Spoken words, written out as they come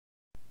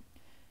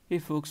Hey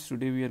folks,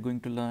 today we are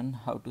going to learn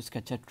how to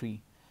sketch a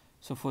tree.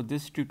 So for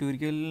this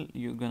tutorial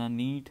you're gonna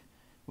need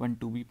one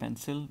 2B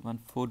pencil, one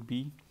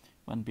 4B,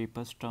 one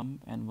paper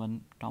stump and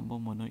one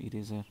Tombow mono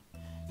eraser.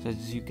 So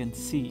as you can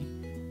see,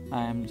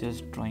 I am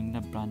just drawing the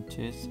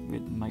branches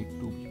with my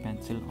 2B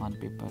pencil on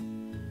paper.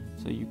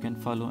 So you can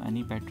follow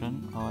any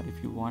pattern, or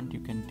if you want you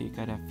can take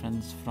a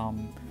reference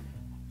from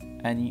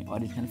any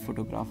original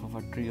photograph of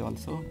a tree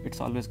also.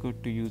 It's always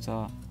good to use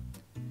a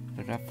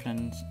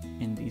reference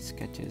in these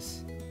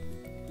sketches.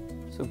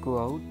 So go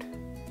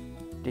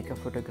out, take a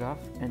photograph,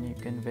 and you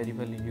can very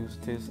well use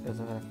this as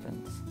a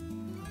reference.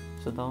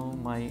 So now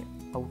my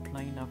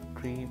outline of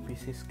tree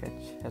PC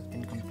sketch has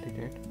been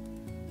completed.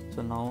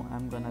 So now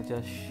I'm gonna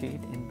just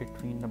shade in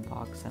between the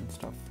barks and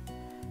stuff.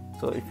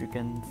 So if you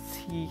can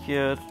see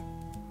here,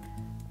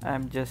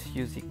 I'm just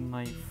using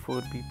my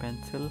 4B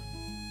pencil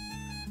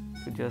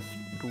to just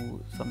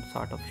do some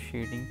sort of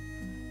shading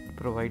to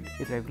provide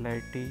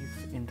irregularities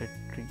in the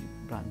tree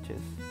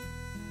branches.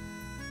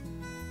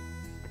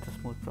 It's a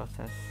smooth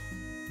process.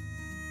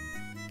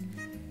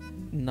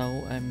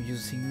 Now I'm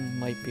using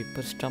my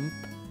paper stump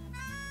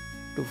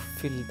to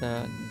fill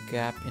the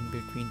gap in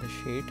between the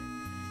shade.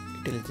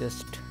 It will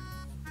just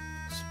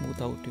smooth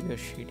out your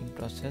shading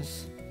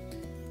process.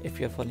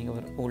 If you are following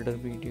our older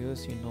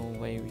videos, you know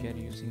why we are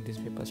using this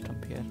paper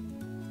stump here.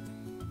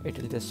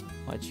 It will just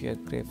smudge your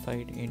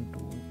graphite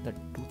into the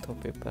tooth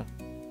of paper.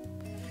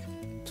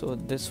 So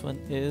this one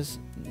is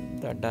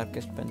the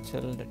darkest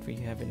pencil that we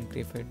have in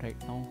graphite right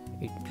now,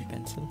 8B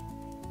pencil.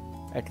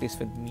 At least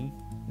with me,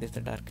 this is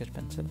the darkest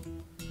pencil.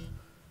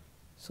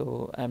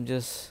 So I'm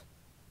just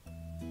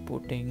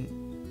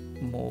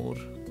putting more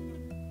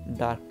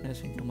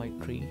darkness into my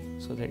tree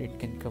so that it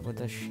can cover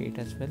the shade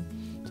as well.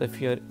 So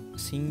if you are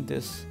seeing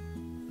this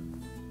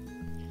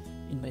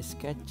in my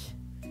sketch,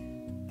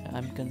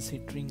 I'm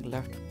considering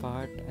left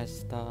part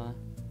as the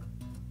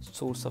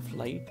source of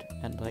light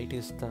and right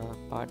is the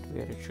part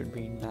where it should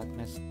be in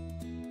darkness.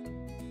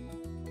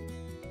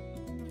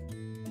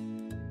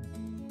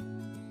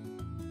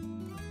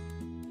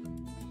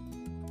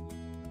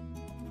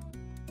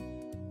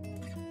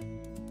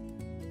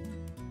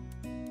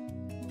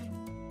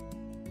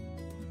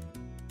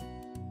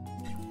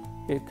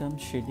 Here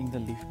comes shading the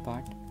leaf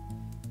part.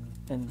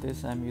 In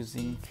this I'm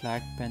using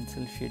flat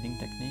pencil shading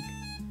technique.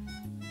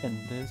 In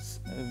this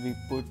we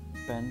put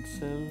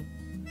pencil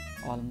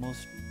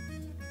almost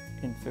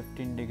in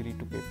 15 degree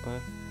to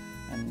paper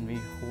and we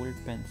hold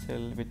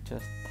pencil with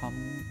just thumb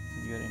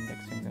and your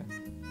index finger.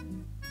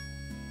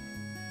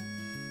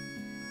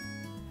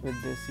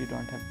 With this you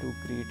don't have to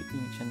create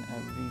each and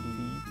every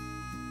leaf,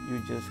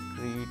 you just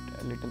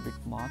create a little bit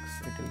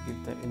marks. It will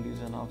give the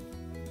illusion of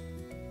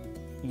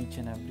each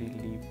and every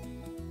leaf.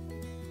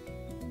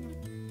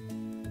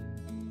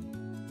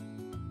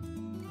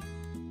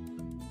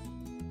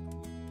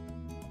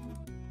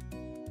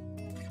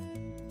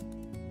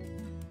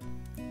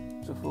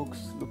 So folks,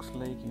 looks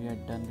like we are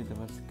done with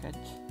our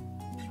sketch.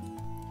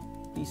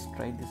 Please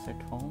try this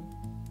at home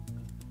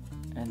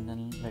and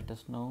then let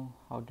us know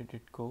how did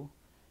it go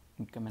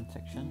in comment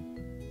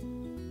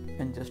section.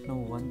 And just know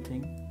one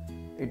thing,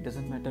 it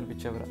doesn't matter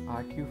whichever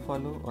art you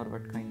follow or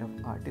what kind of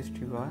artist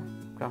you are,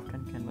 Craft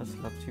and Canvas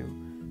loves you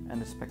and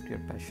respect your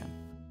passion.